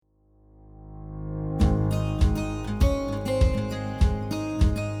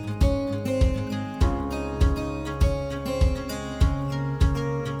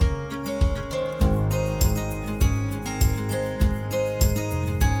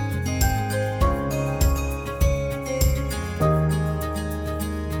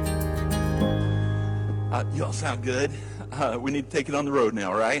Y'all sound good. We need to take it on the road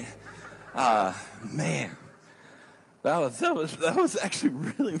now, right? Man, that was actually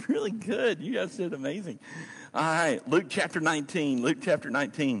really, really good. You guys did amazing. All right, Luke chapter 19. Luke chapter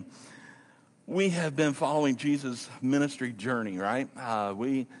 19. We have been following Jesus' ministry journey, right?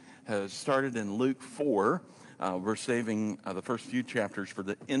 We have started in Luke 4. We're saving the first few chapters for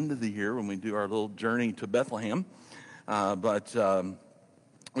the end of the year when we do our little journey to Bethlehem. But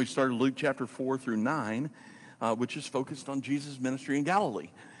we started Luke chapter 4 through 9, which is focused on Jesus' ministry in Galilee.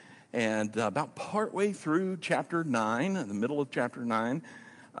 And about partway through chapter 9, in the middle of chapter 9,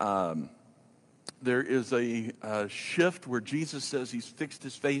 there is a shift where Jesus says he's fixed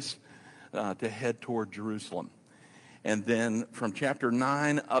his face to head toward Jerusalem. And then from chapter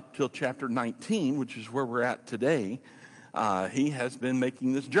 9 up till chapter 19, which is where we're at today, he has been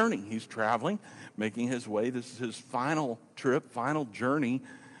making this journey. He's traveling, making his way. This is his final trip, final journey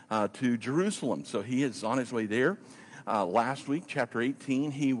to Jerusalem. So he is on his way there. Last week, chapter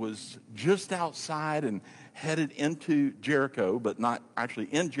 18, he was just outside and headed into Jericho, but not actually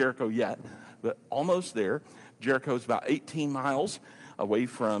in Jericho yet, but almost there. Jericho is about 18 miles away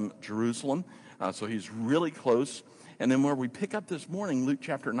from Jerusalem, so he's really close. And then where we pick up this morning, Luke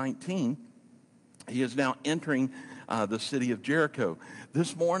chapter 19, he is now entering the city of Jericho.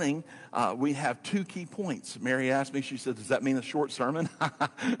 This morning, we have two key points. Mary asked me, she said, does that mean a short sermon?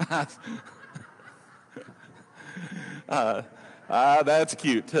 That's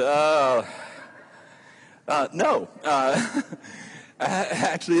cute. No.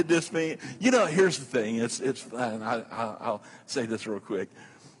 Actually, it just means, here's the thing. I'll say this real quick.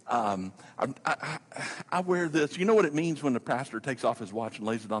 I wear this. You know what it means when the pastor takes off his watch and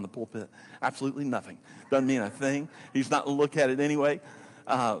lays it on the pulpit? Absolutely nothing. Doesn't mean a thing. He's not going to look at it anyway.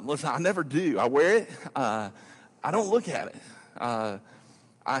 Listen, I never do. I wear it. I don't look at it.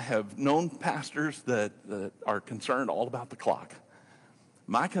 I have known pastors that are concerned all about the clock.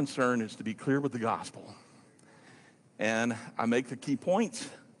 My concern is to be clear with the gospel. And I make the key points,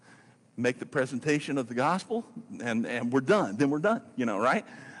 make the presentation of the gospel, and we're done. Then we're done, right?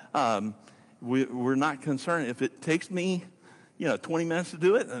 We're not concerned. If it takes me, 20 minutes to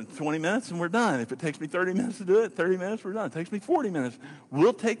do it, and 20 minutes, and we're done. If it takes me 30 minutes to do it, 30 minutes, we're done. It takes me 40 minutes.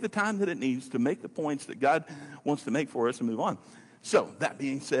 We'll take the time that it needs to make the points that God wants to make for us and move on. So, that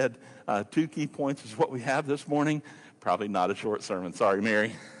being said, two key points is what we have this morning. Probably not a short sermon. Sorry,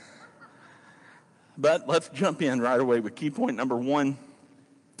 Mary. But let's jump in right away with key point number one.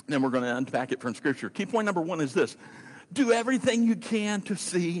 Then we're going to unpack it from Scripture. Key point number one is this. Do everything you can to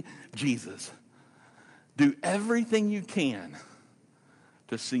see Jesus. Do everything you can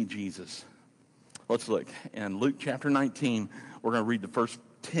to see Jesus. Let's look. In Luke chapter 19, we're going to read the first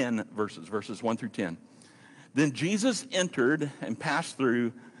 10 verses 1 through 10. Then Jesus entered and passed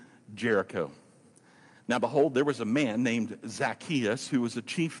through Jericho. Now behold, there was a man named Zacchaeus who was a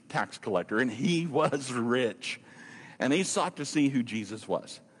chief tax collector, and he was rich. And he sought to see who Jesus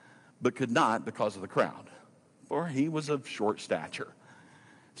was, but could not because of the crowd, for he was of short stature.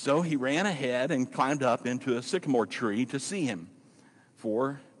 So he ran ahead and climbed up into a sycamore tree to see him,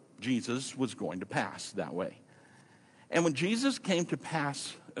 for Jesus was going to pass that way. And when Jesus came to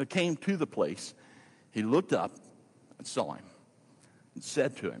the place, he looked up and saw him and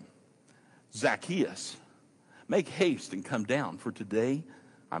said to him, Zacchaeus, make haste and come down, for today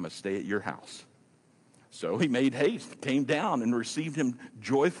I must stay at your house. So he made haste, came down, and received him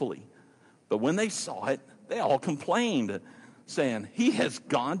joyfully. But when they saw it, they all complained, saying, he has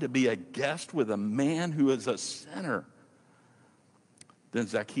gone to be a guest with a man who is a sinner. Then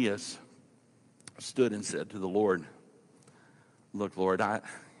Zacchaeus stood and said to the Lord, look, Lord, I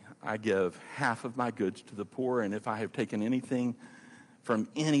give half of my goods to the poor, and if I have taken anything from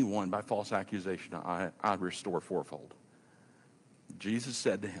anyone by false accusation, I restore fourfold. Jesus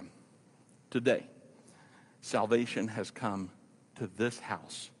said to him, today, salvation has come to this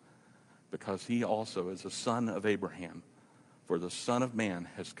house, because he also is a son of Abraham. For the Son of Man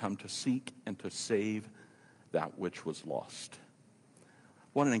has come to seek and to save that which was lost.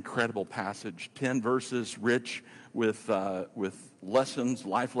 What an incredible passage. 10 verses, rich with lessons,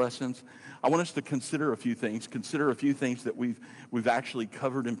 life lessons. I want us to consider a few things. Consider a few things that we've actually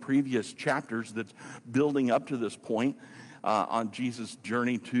covered in previous chapters that's building up to this point on Jesus'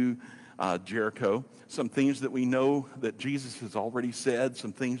 journey to Jericho. Some things that we know that Jesus has already said.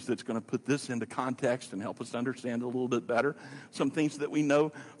 Some things that's going to put this into context and help us understand it a little bit better. Some things that we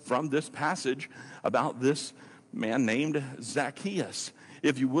know from this passage about this man named Zacchaeus.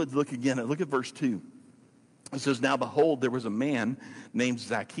 If you would look again, look at verse 2. It says, now behold, there was a man named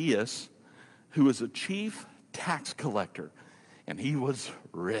Zacchaeus who was a chief tax collector, and he was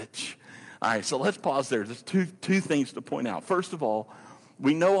rich. All right, so let's pause there. There's two things to point out. First of all,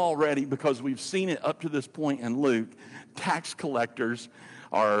 we know already, because we've seen it up to this point in Luke, tax collectors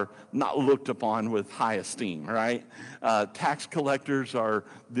are not looked upon with high esteem, right? Tax collectors are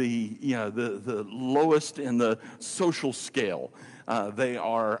the lowest in the social scale. They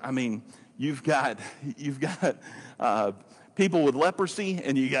are, I mean, you've got people with leprosy,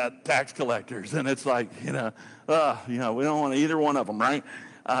 and you got tax collectors, and it's like, we don't want either one of them, right?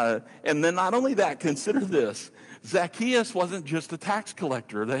 And then not only that, consider this. Zacchaeus wasn't just a tax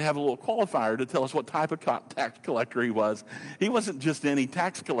collector. They have a little qualifier to tell us what type of tax collector he was. He wasn't just any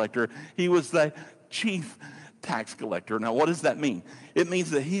tax collector. He was the chief tax collector. Now, what does that mean? It means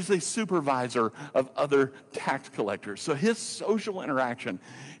that he's a supervisor of other tax collectors. So his social interaction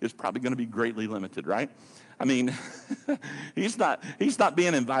is probably going to be greatly limited, right? I mean, he's not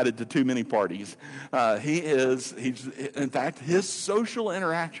being invited to too many parties. In fact, his social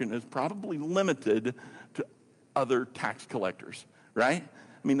interaction is probably limited to other tax collectors, right?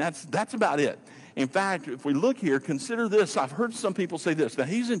 I mean, that's about it. In fact, if we look here, consider this. I've heard some people say this. Now,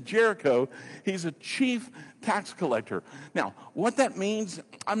 he's in Jericho. He's a chief tax collector. Now, what that means,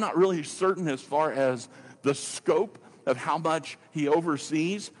 I'm not really certain as far as the scope of how much he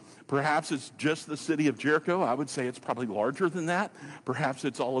oversees. Perhaps it's just the city of Jericho. I would say it's probably larger than that. Perhaps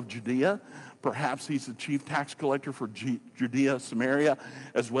it's all of Judea. Perhaps he's the chief tax collector for Judea, Samaria,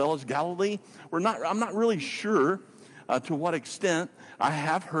 as well as Galilee. I'm not really sure to what extent. I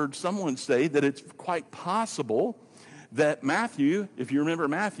have heard someone say that it's quite possible that Matthew, if you remember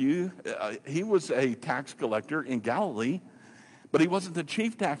Matthew, he was a tax collector in Galilee, but he wasn't the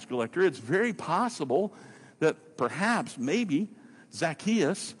chief tax collector. It's very possible that perhaps, maybe,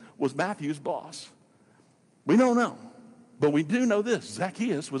 Zacchaeus was Matthew's boss. We don't know. But we do know this.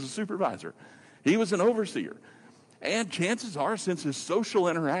 Zacchaeus was a supervisor. He was an overseer. And chances are, since his social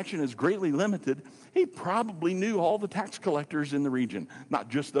interaction is greatly limited, he probably knew all the tax collectors in the region, not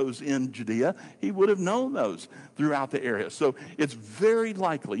just those in Judea. He would have known those throughout the area. So it's very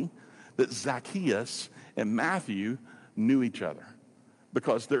likely that Zacchaeus and Matthew knew each other,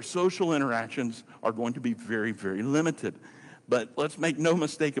 because their social interactions are going to be very, very limited. But let's make no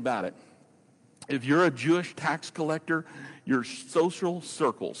mistake about it. If you're a Jewish tax collector, your social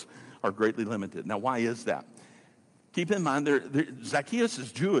circles are greatly limited. Now, why is that? Keep in mind, Zacchaeus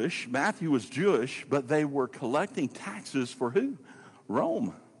is Jewish, Matthew was Jewish, but they were collecting taxes for who?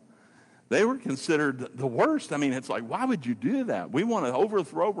 Rome. They were considered the worst. I mean, it's like, why would you do that? We want to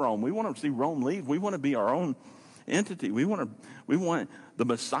overthrow Rome. We want to see Rome leave. We want to be our own entity. We want the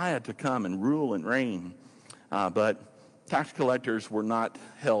Messiah to come and rule and reign. But tax collectors were not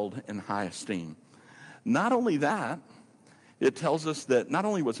held in high esteem. Not only that, it tells us that not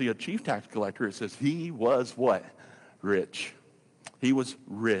only was he a chief tax collector, it says he was what? Rich. He was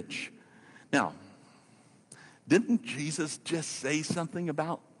rich. Now, didn't Jesus just say something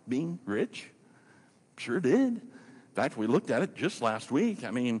about being rich? Sure did. In fact, we looked at it just last week.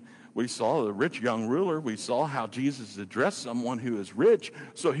 I mean, we saw the rich young ruler. We saw how Jesus addressed someone who is rich.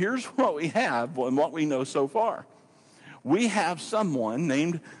 So here's what we have and what we know so far. We have someone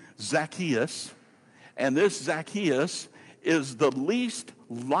named Zacchaeus, and this Zacchaeus is the least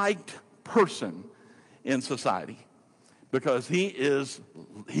liked person in society, because he is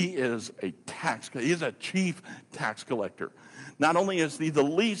a chief tax collector. Not only is he the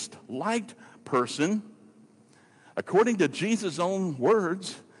least liked person, according to Jesus' own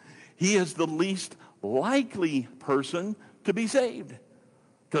words, he is the least likely person to be saved,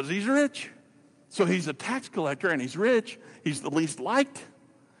 because he's rich. So he's a tax collector and he's rich. He's the least liked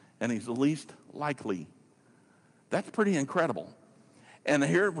and he's the least likely. That's pretty incredible. And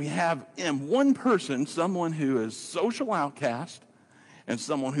here we have in one person someone who is social outcast and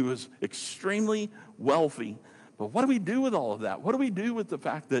someone who is extremely wealthy. But what do we do with all of that? What do we do with the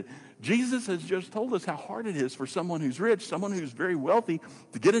fact that Jesus has just told us how hard it is for someone who's rich, someone who's very wealthy,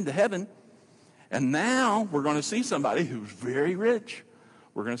 to get into heaven? And now we're going to see somebody who's very rich.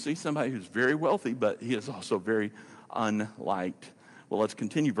 We're going to see somebody who's very wealthy, but he is also very unliked. Well, let's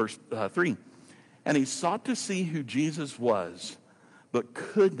continue. Verse 3. And he sought to see who Jesus was, but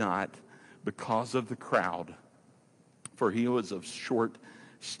could not because of the crowd, for he was of short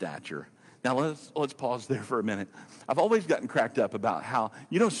stature. Now, let's pause there for a minute. I've always gotten cracked up about how,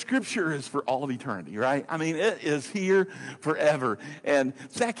 Scripture is for all of eternity, right? I mean, it is here forever. And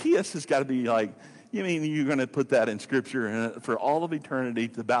Zacchaeus has got to be like, you mean you're going to put that in Scripture for all of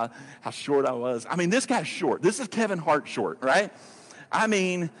eternity about how short I was? I mean, this guy's short. This is Kevin Hart short, right? I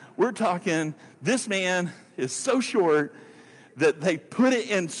mean, we're talking, this man is so short that they put it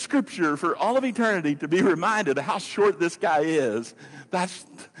in Scripture for all of eternity to be reminded of how short this guy is.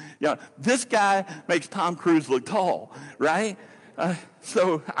 This guy makes Tom Cruise look tall, right?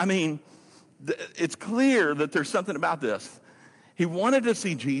 It's clear that there's something about this. He wanted to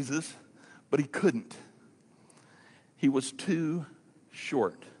see Jesus, but he couldn't. He was too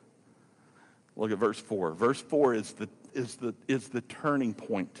short. Look at verse 4. Verse 4 is the turning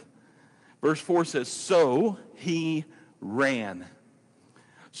point. Verse 4 says, so he ran.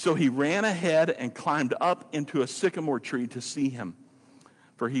 So he ran ahead and climbed up into a sycamore tree to see him,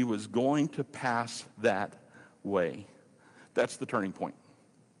 for he was going to pass that way. That's the turning point.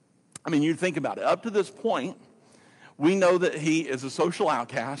 I mean, you think about it. Up to this point, we know that he is a social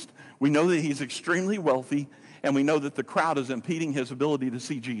outcast. We know that he's extremely wealthy, and we know that the crowd is impeding his ability to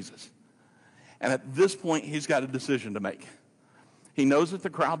see Jesus. And at this point, he's got a decision to make. He knows that the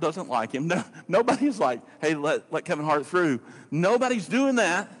crowd doesn't like him. Nobody's like, hey, let Kevin Hart through. Nobody's doing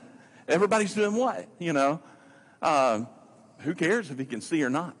that. Everybody's doing what? Who cares if he can see or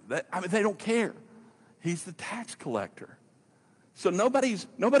not? They don't care. He's the tax collector. So nobody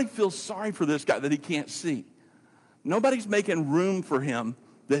feels sorry for this guy that he can't see. Nobody's making room for him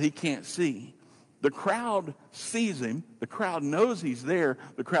that he can't see. The crowd sees him. The crowd knows he's there.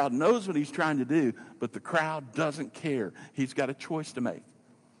 The crowd knows what he's trying to do, but the crowd doesn't care. He's got a choice to make.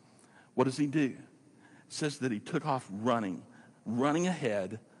 What does he do? It says that he took off running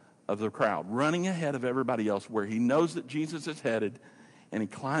ahead of the crowd, running ahead of everybody else where he knows that Jesus is headed, and he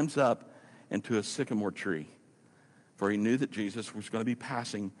climbs up into a sycamore tree, for he knew that Jesus was going to be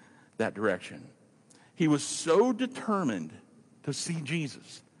passing that direction. He was so determined to see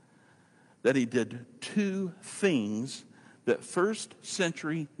Jesus that he did two things that first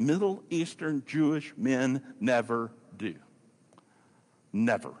century Middle Eastern Jewish men never do.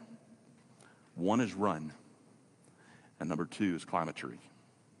 Never. One is run, and number two is climb a tree.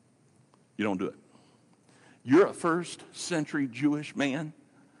 You don't do it. You're a first century Jewish man.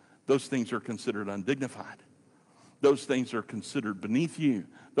 Those things are considered undignified. Those things are considered beneath you.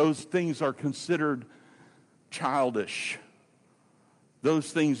 Those things are considered childish.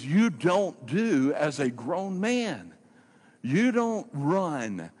 Those things you don't do as a grown man. You don't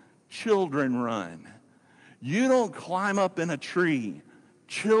run. Children run. You don't climb up in a tree.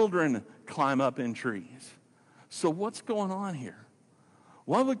 Children climb up in trees. So what's going on here?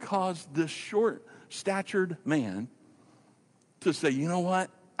 What would cause this short-statured man to say, you know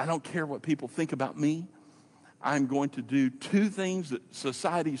what? I don't care what people think about me. I'm going to do two things that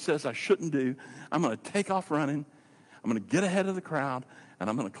society says I shouldn't do. I'm going to take off running. I'm going to get ahead of the crowd, and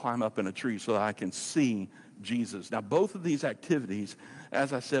I'm going to climb up in a tree so that I can see Jesus. Now, both of these activities,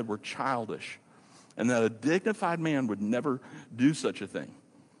 as I said, were childish, and that a dignified man would never do such a thing.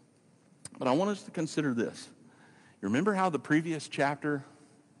 But I want us to consider this. You remember how the previous chapter,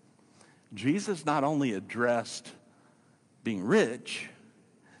 Jesus not only addressed being rich,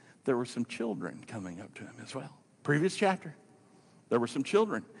 there were some children coming up to him as well. Previous chapter, there were some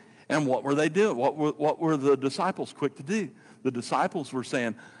children. And what were they doing? What were the disciples quick to do? The disciples were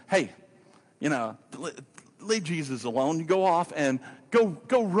saying, hey, leave Jesus alone. You go off and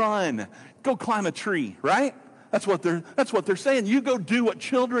go run. Go climb a tree, right? That's what they're saying. You go do what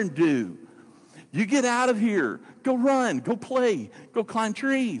children do. You get out of here. Go run. Go play. Go climb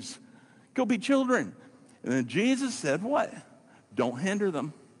trees. Go be children. And then Jesus said what? Don't hinder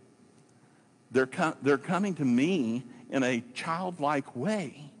them. They're coming to me in a childlike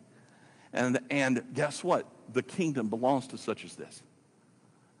way. And guess what? The kingdom belongs to such as this.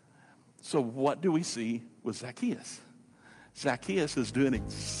 So what do we see with Zacchaeus? Zacchaeus is doing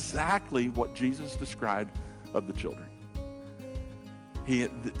exactly what Jesus described of the children.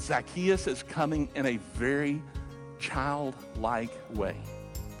 Zacchaeus is coming in a very childlike way.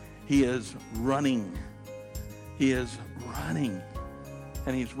 He is running. He is running.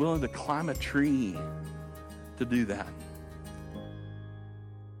 And he's willing to climb a tree to do that.